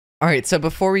Alright, so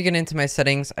before we get into my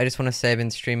settings, I just want to say I've been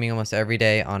streaming almost every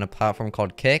day on a platform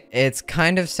called Kick. It's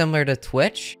kind of similar to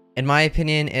Twitch. In my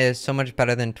opinion, it is so much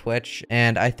better than Twitch,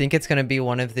 and I think it's going to be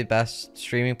one of the best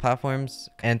streaming platforms.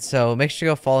 And so make sure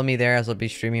to go follow me there, as I'll be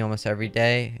streaming almost every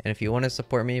day. And if you want to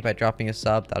support me by dropping a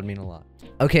sub, that would mean a lot.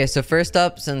 Okay, so first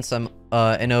up, since I'm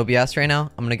in OBS right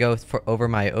now, I'm going to go over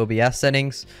my OBS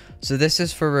settings. So this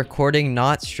is for recording,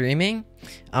 not streaming.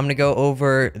 I'm going to go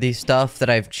over the stuff that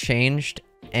I've changed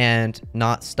and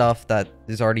not stuff that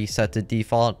is already set to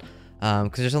default,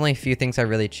 because there's only a few things I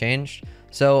really changed.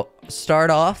 So start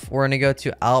off, we're going to go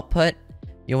to output.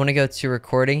 You want to go to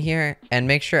recording here and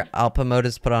make sure output mode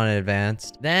is put on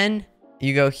advanced. Then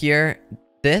you go here.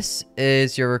 This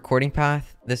is your recording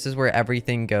path. This is where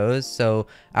everything goes. So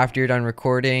after you're done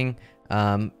recording,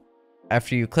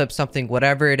 after you clip something,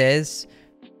 whatever it is,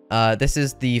 this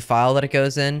is the file that it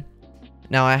goes in.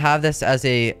 Now I have this as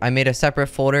I made a separate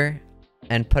folder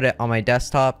and put it on my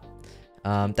desktop.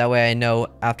 That way I know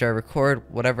after I record,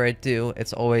 whatever I do,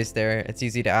 it's always there. It's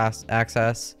easy to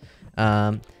access.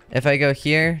 If I go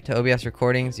here to OBS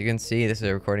recordings, you can see this is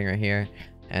a recording right here.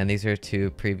 And these are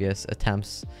two previous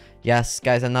attempts. Yes,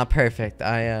 guys, I'm not perfect.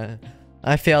 I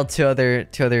failed two other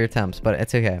attempts, but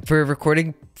it's okay. For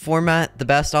recording format, the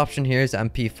best option here is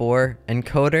MP4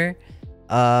 encoder.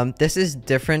 This is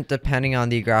different depending on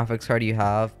the graphics card you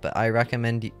have, but I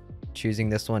recommend choosing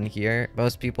this one here.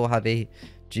 Most people have a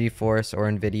GeForce or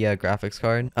NVIDIA graphics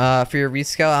card. For your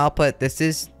rescale output, this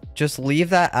is just leave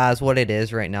that as what it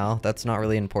is right now. That's not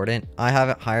really important. I have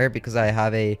it higher because I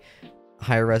have a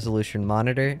higher resolution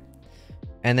monitor.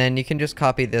 And then you can just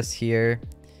copy this here.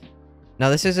 Now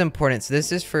this is important. So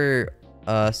this is for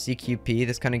CQP.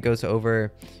 This kind of goes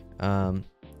over,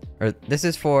 or this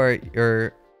is for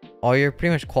all your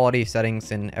pretty much quality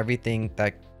settings and everything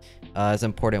that is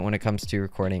important when it comes to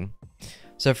recording.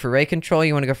 So for rate control,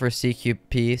 you want to go for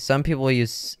CQP. Some people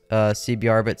use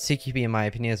CBR, but CQP, in my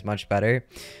opinion, is much better.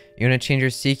 You want to change your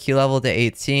CQ level to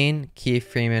 18,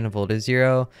 keyframe interval to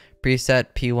 0,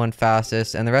 preset P1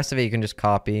 fastest, and the rest of it you can just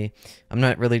copy. I'm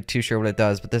not really too sure what it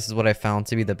does, but this is what I found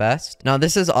to be the best. Now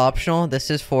this is optional.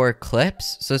 This is for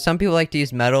clips. So some people like to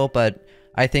use metal, but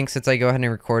I think since I go ahead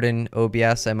and record in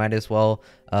OBS, I might as well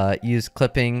use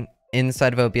clipping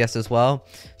inside of OBS as well.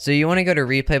 So you want to go to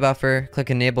replay buffer, click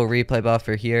enable replay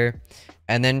buffer here,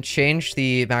 and then change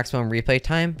the maximum replay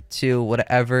time to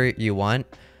whatever you want.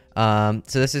 So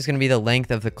this is going to be the length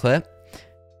of the clip.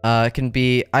 It can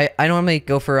be, I normally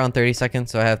go for around 30 seconds,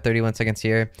 so I have 31 seconds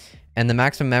here. And the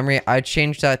maximum memory, I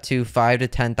changed that to 5 to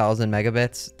 10,000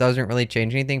 megabits. Doesn't really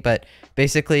change anything, but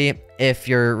basically if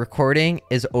your recording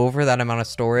is over that amount of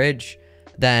storage,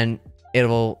 then it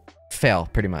will fail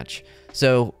pretty much.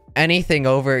 So anything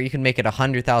over, you can make it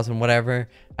 100,000, whatever.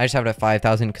 I just have it at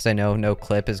 5,000 because I know no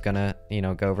clip is gonna,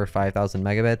 go over 5,000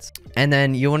 megabits. And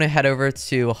then you want to head over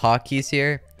to hotkeys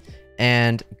here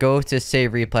and go to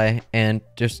save replay and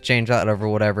just change that over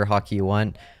whatever hotkey you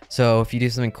want. So if you do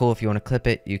something cool, if you want to clip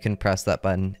it, you can press that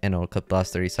button and it'll clip the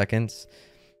last 30 seconds.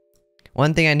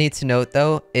 One thing I need to note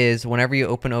though is whenever you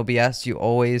open OBS, you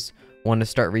always want to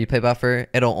start replay buffer.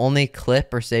 It'll only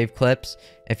clip or save clips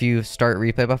if you start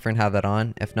replay buffer and have that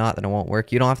on. If not, then it won't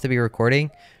work. You don't have to be recording.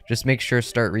 Just make sure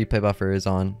start replay buffer is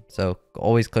on. So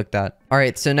always click that. All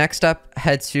right, so next up,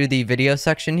 head to the video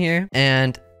section here.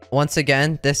 And once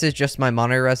again, this is just my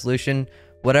monitor resolution.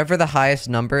 Whatever the highest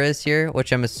number is here,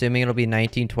 which I'm assuming it'll be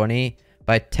 1920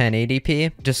 by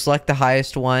 1080p, just select the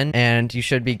highest one and you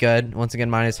should be good. Once again,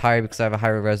 mine is higher because I have a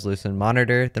higher resolution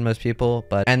monitor than most people,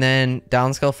 and then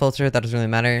downscale filter, that doesn't really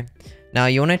matter. Now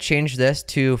you want to change this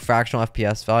to fractional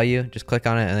FPS value. Just click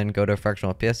on it and then go to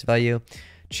fractional FPS value.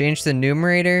 Change the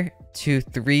numerator to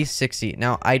 360.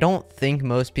 Now I don't think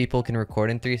most people can record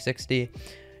in 360.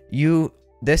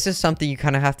 This is something you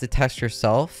kind of have to test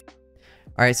yourself.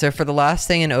 All right, so for the last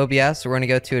thing in OBS, we're going to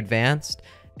go to advanced.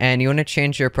 And you want to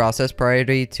change your process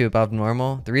priority to above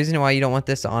normal. The reason why you don't want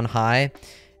this on high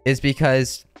is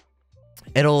because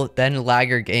it'll then lag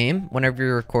your game whenever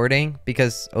you're recording,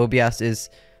 because OBS is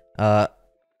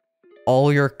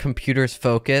all your computer's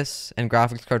focus and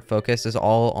graphics card focus is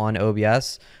all on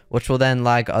OBS, which will then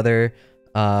lag other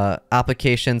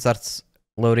applications that's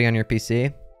loading on your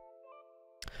PC.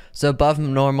 So above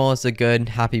normal is a good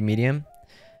happy medium.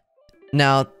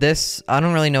 Now this, I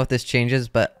don't really know if this changes,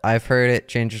 but I've heard it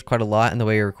changes quite a lot in the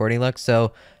way your recording looks.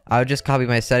 So I would just copy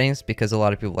my settings because a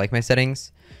lot of people like my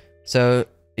settings. So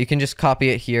you can just copy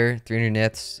it here, 300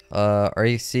 nits,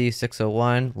 REC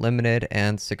 601, limited,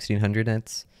 and 1600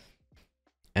 nits.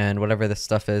 And whatever this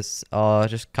stuff is, I'll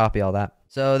just copy all that.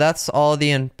 So that's all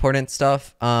the important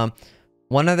stuff.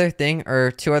 One other thing,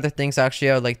 or two other things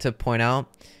actually I would like to point out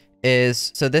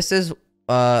is, so this is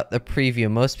the preview.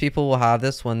 Most people will have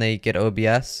this when they get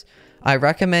OBS. I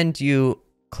recommend you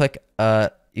click,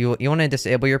 you want to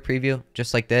disable your preview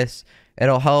just like this.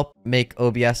 It'll help make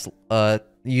OBS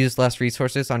use less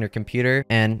resources on your computer,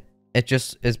 and it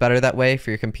just is better that way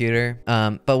for your computer.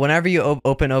 But whenever you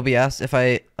open OBS, if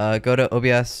I go to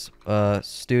OBS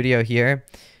Studio here,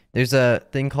 there's a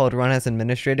thing called Run as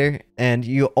Administrator, and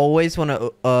you always want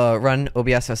to run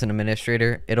OBS as an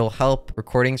administrator. It'll help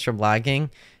recordings from lagging,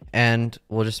 and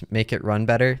we'll just make it run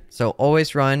better. So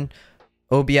always run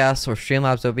OBS or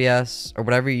Streamlabs OBS or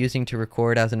whatever you're using to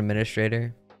record as an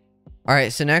administrator. All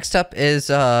right, so next up is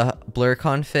blur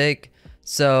config.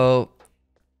 So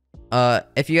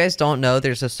if you guys don't know,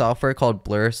 there's a software called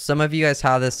Blur. Some of you guys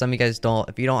have this, some of you guys don't.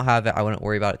 If you don't have it, I wouldn't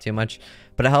worry about it too much,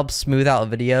 but it helps smooth out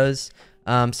videos.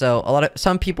 So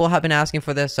some people have been asking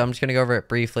for this, so I'm just gonna go over it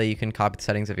briefly. You can copy the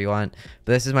settings if you want,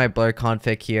 but this is my blur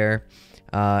config here.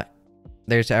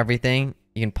 There's everything.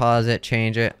 You can pause it,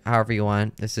 change it, however you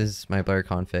want. This is my blur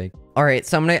config. All right,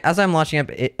 so as I'm launching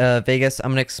up Vegas,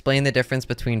 I'm gonna explain the difference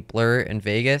between blur and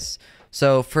Vegas.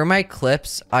 So for my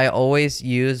clips, I always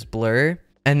use blur,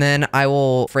 and then I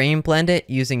will frame blend it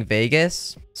using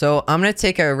Vegas. So I'm gonna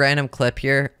take a random clip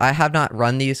here. I have not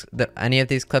run any of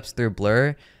these clips through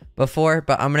blur before,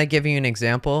 but I'm gonna give you an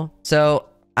example. So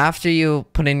after you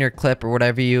put in your clip or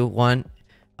whatever you want,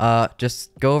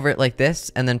 just go over it like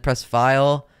this, and then press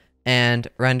File and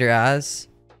Render As.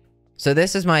 So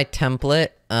this is my template.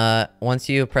 Once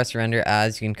you press Render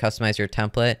As, you can customize your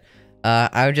template.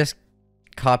 I would just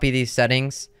copy these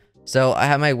settings. So I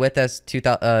have my width as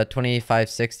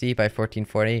 2560 by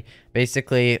 1440.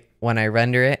 Basically, when I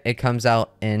render it, it comes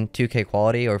out in 2K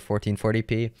quality or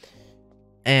 1440p.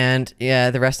 And yeah,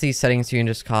 the rest of these settings you can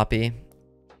just copy.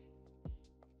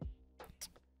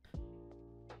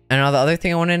 And now the other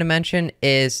thing I wanted to mention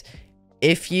is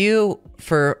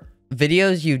for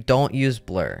videos you don't use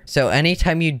blur. So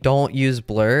anytime you don't use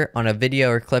blur on a video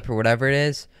or clip or whatever it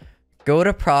is, go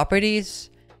to properties,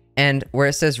 and where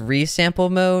it says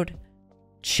resample mode,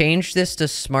 change this to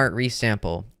smart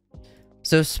resample.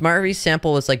 So smart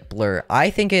resample is like blur. I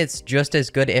think it's just as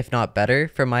good, if not better,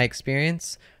 from my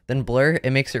experience, than blur.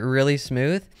 It makes it really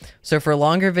smooth. So for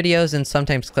longer videos and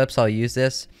sometimes clips, I'll use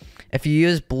this. If you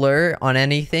use blur on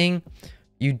anything,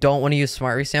 you don't want to use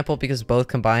smart resample, because both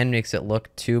combined makes it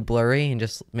look too blurry and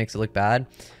just makes it look bad.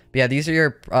 But yeah, these are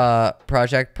your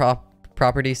project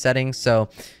property settings. So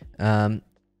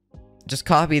just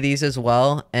copy these as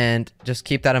well, and just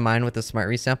keep that in mind with the smart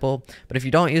resample. But if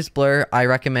you don't use blur, I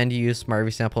recommend you use smart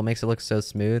resample. It makes it look so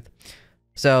smooth.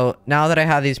 So now that I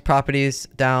have these properties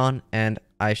down and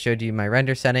I showed you my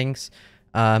render settings,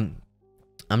 I'm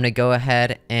gonna go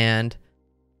ahead and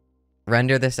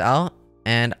render this out,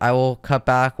 and I will cut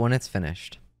back when it's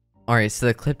finished. All right, so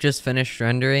the clip just finished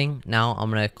rendering. Now I'm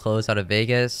gonna close out of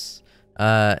Vegas.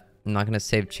 I'm not gonna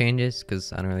save changes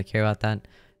because I don't really care about that.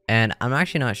 And I'm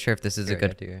actually not sure if this is a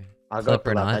good clip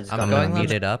or not. I'm going to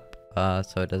mute it up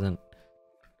so it doesn't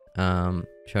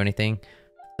show anything.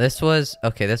 This was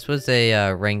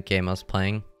a ranked game I was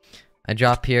playing. I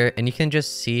drop here, and you can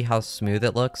just see how smooth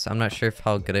it looks. I'm not sure if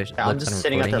how good it looks. I'm just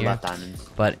sitting at the left diamonds.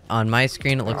 But on my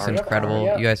screen, it looks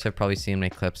incredible. You guys have probably seen my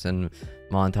clips and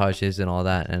montages and all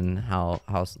that, and how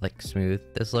like smooth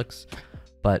this looks.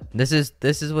 But this is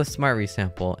with smart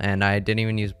resample, and I didn't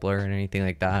even use blur or anything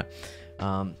like that.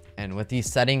 And with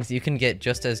these settings, you can get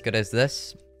just as good as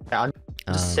this. Yeah, I'm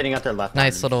just sitting at their left.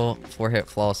 Nice little 4-hit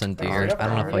flawless on Deer. I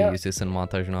don't know if I'll use this in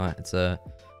montage or not. It's a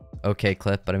okay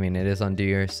clip, but I mean, it is on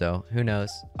Deer, so who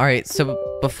knows. All right,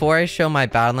 so before I show my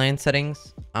Badlion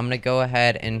settings, I'm gonna go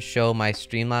ahead and show my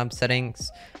Streamlabs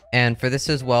settings. And for this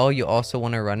as well, you also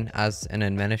want to run as an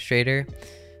administrator.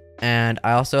 And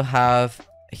I also have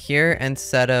here,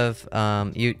 instead of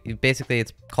basically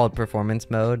it's called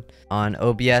performance mode. On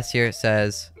OBS here it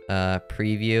says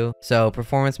preview. So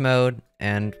performance mode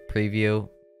and preview,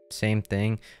 same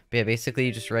thing. But yeah, basically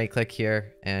you just right click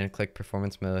here and click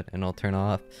performance mode, and it'll turn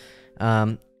off.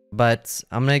 But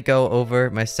I'm gonna go over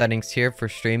my settings here for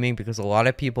streaming, because a lot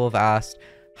of people have asked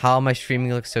how my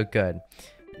streaming looks so good.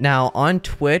 Now on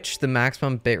Twitch, the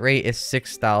maximum bitrate is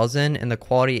 6,000 and the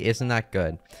quality isn't that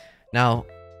good. Now,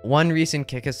 one reason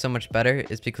Kick is so much better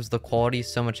is because the quality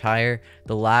is so much higher,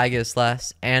 the lag is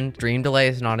less, and stream delay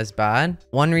is not as bad.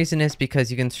 One reason is because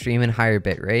you can stream in higher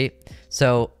bitrate.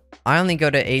 So I only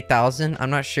go to 8,000. I'm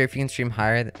not sure if you can stream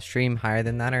higher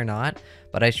than that or not,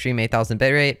 but I stream 8,000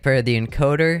 bitrate. For the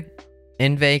encoder,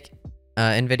 NVENC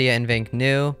NVIDIA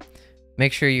new.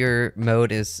 Make sure your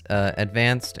mode is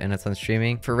advanced and it's on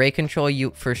streaming. For rate control,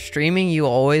 for streaming, you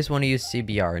always want to use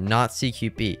CBR, not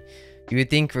CQB. You would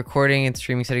think recording and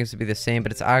streaming settings would be the same,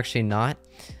 but it's actually not.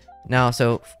 Now,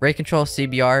 so rate control,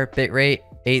 CBR, bitrate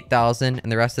 8000,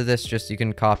 and the rest of this just you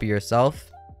can copy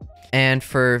yourself. And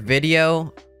for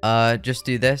video, just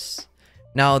do this.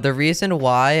 Now, the reason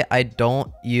why I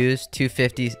don't use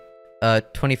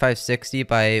 2560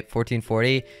 by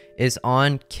 1440 is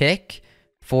on Kick.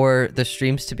 For the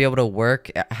streams to be able to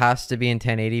work, it has to be in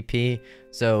 1080p.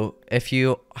 So if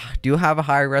you do have a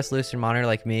higher resolution monitor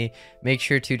like me, make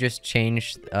sure to just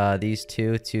change these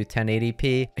two to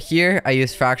 1080p. Here, I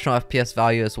use fractional FPS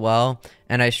value as well,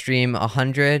 and I stream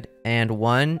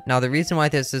 101. Now, the reason why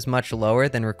this is much lower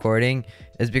than recording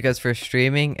is because for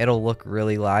streaming, it'll look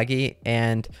really laggy,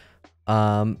 and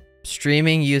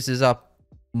streaming uses up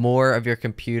more of your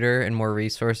computer and more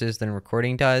resources than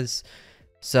recording does.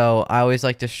 So I always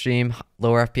like to stream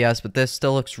lower FPS, but this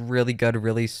still looks really good,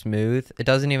 really smooth. It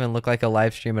doesn't even look like a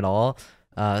live stream at all.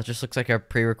 It just looks like a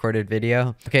pre-recorded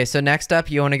video. Okay, so next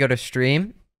up, you want to go to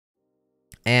stream,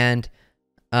 and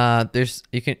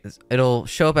it'll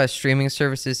show up as streaming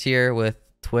services here with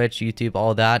Twitch, YouTube,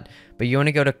 all that. But you want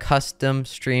to go to custom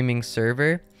streaming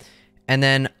server, and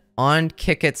then on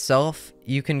Kick itself,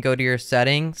 you can go to your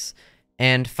settings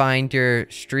and find your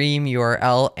stream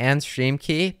URL and stream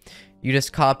key. You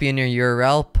just copy in your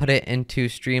URL, put it into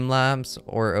Streamlabs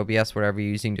or OBS, whatever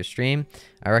you're using to stream.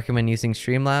 I recommend using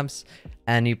Streamlabs.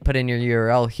 And you put in your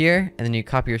URL here, and then you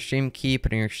copy your stream key,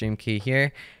 put in your stream key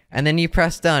here, and then you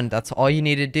press done. That's all you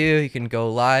need to do. You can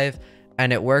go live,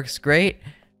 and it works great.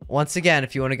 Once again,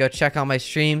 if you want to go check out my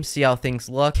stream, see how things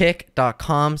look,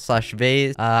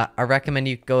 kick.com/vase. I recommend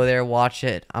you go there, watch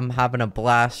it. I'm having a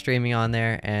blast streaming on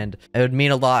there, and it would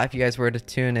mean a lot if you guys were to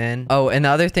tune in. Oh, and the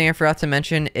other thing I forgot to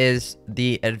mention is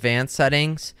the advanced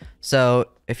settings. So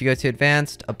if you go to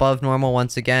advanced, above normal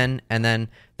once again, and then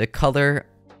the color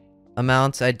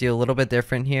amounts, I do a little bit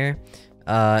different here.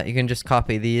 You can just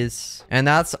copy these, and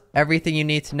that's everything you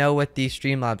need to know with the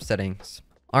Streamlabs settings.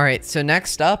 Alright, so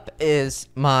next up is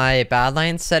my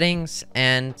Badlion settings,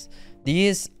 and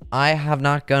these I have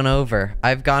not gone over.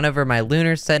 I've gone over my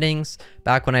Lunar settings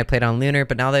back when I played on Lunar,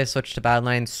 but now that I've switched to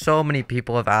Badlion, so many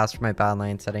people have asked for my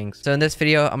Badlion settings. So in this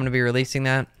video, I'm going to be releasing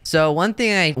that. So one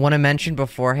thing I want to mention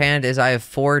beforehand is I have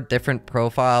 4 different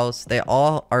profiles. They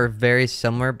all are very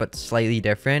similar, but slightly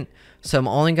different. So I'm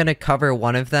only going to cover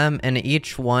one of them, and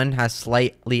each one has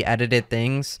slightly edited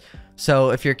things.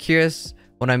 So if you're curious,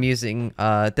 when I'm using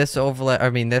this overlay,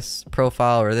 this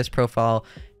profile or this profile,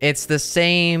 it's the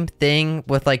same thing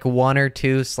with like 1 or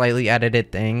 2 slightly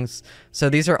edited things. So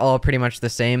these are all pretty much the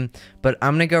same, but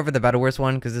I'm gonna go over the Bedwars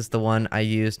one because it's the one I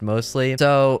used mostly.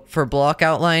 So for block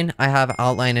outline, I have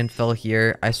outline and fill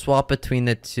here. I swap between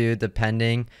the two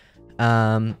depending.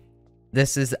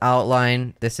 This is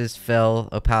outline, this is fill,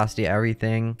 opacity,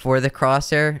 everything. For the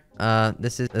crosshair,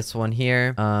 this is this one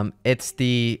here. It's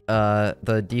the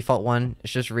default one.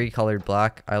 It's just recolored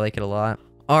black. I like it a lot.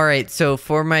 All right, so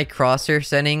for my crosshair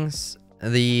settings,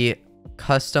 the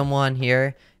custom one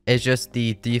here is just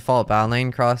the default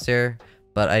Badlion crosshair,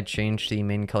 but I changed the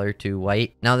main color to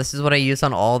white. Now this is what I use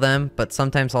on all of them, but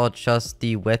sometimes I'll adjust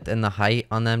the width and the height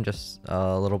on them, just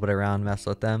a little bit around, mess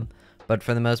with them. But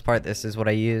for the most part, this is what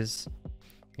I use.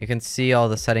 You can see all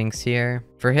the settings here.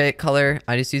 For hit color,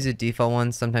 I just use a default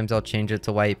one. Sometimes I'll change it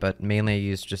to white, but mainly I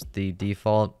use just the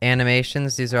default.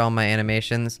 Animations, these are all my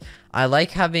animations. I like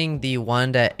having the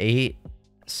 1 to 8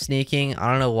 sneaking.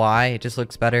 I don't know why, it just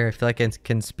looks better. I feel like I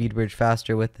can speed bridge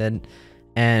faster with it.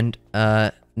 And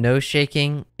no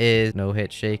shaking is no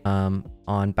hit shake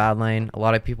on Badlion. A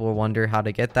lot of people wonder how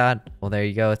to get that. Well, there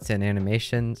you go, it's in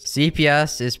animations.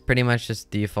 CPS is pretty much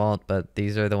just default, but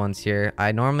these are the ones here.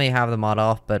 I normally have the mod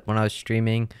off, but when I was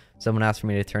streaming, someone asked for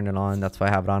me to turn it on. That's why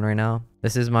I have it on right now.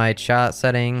 This is my chat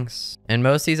settings, and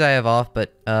most of these I have off,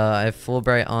 but I have full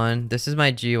bright on. This is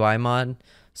my GUI mod.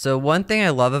 So one thing I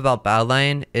love about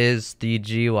Badlion is the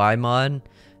GUI mod.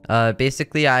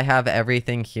 Basically, I have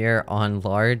everything here on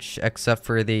large except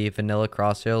for the vanilla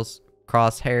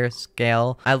crosshair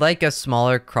scale. I like a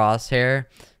smaller crosshair.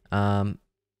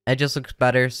 It just looks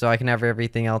better, so I can have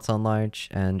everything else on large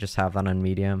and just have that on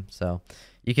medium. So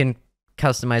you can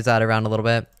customize that around a little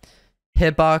bit.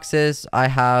 Hitboxes, I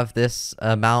have this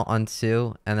mount on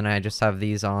 2, and then I just have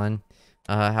these on.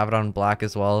 I have it on black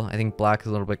as well. I think black is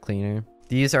a little bit cleaner.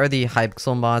 These are the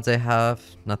Hypixel mods I have.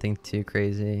 Nothing too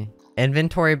crazy.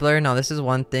 Inventory blur. Now this is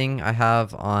one thing I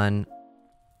have on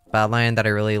Badlion that I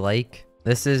really like.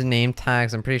 This is name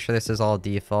tags. I'm pretty sure this is all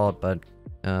default, but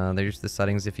there's the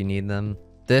settings if you need them.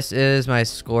 This is my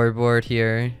scoreboard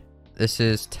here. This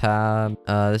is tab.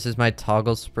 This is my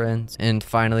toggle sprint. And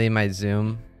finally my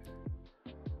zoom.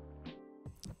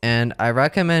 And I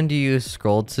recommend you use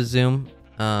scroll to zoom.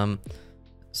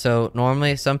 So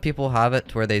normally some people have it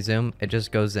to where they zoom, it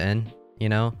just goes in, you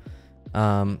know.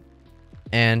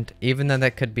 And even though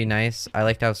that could be nice, I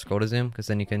like to have scroll to zoom because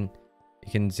then you can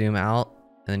zoom out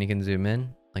and then you can zoom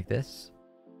in like this.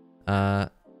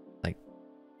 Like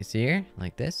you see here,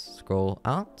 like this, scroll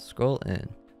out, scroll in,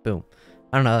 boom.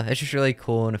 I don't know, it's just really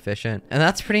cool and efficient. And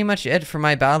that's pretty much it for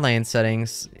my Badlion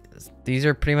settings. These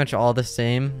are pretty much all the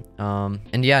same.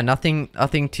 And yeah, nothing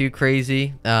too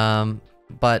crazy.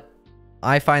 But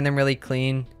I find them really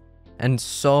clean, and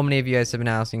so many of you guys have been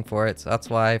asking for it, so that's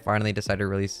why I finally decided to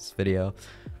release this video.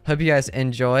 Hope you guys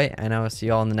enjoy, and I will see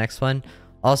you all in the next one.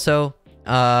 Also,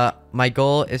 my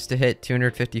goal is to hit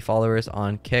 250 followers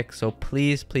on Kick, so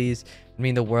please it'd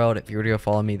mean the world if you were to go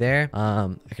follow me there.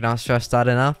 I cannot stress that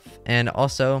enough. And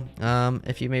also,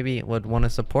 if you maybe would want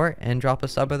to support and drop a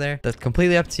sub over there, that's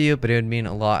completely up to you, but it would mean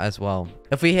a lot as well.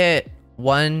 If we hit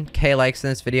 1K likes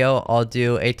in this video, I'll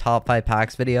do a top 5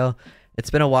 packs video. It's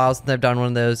been a while since I've done one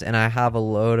of those, and I have a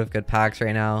load of good packs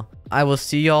right now. I will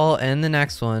see y'all in the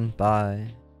next one. Bye.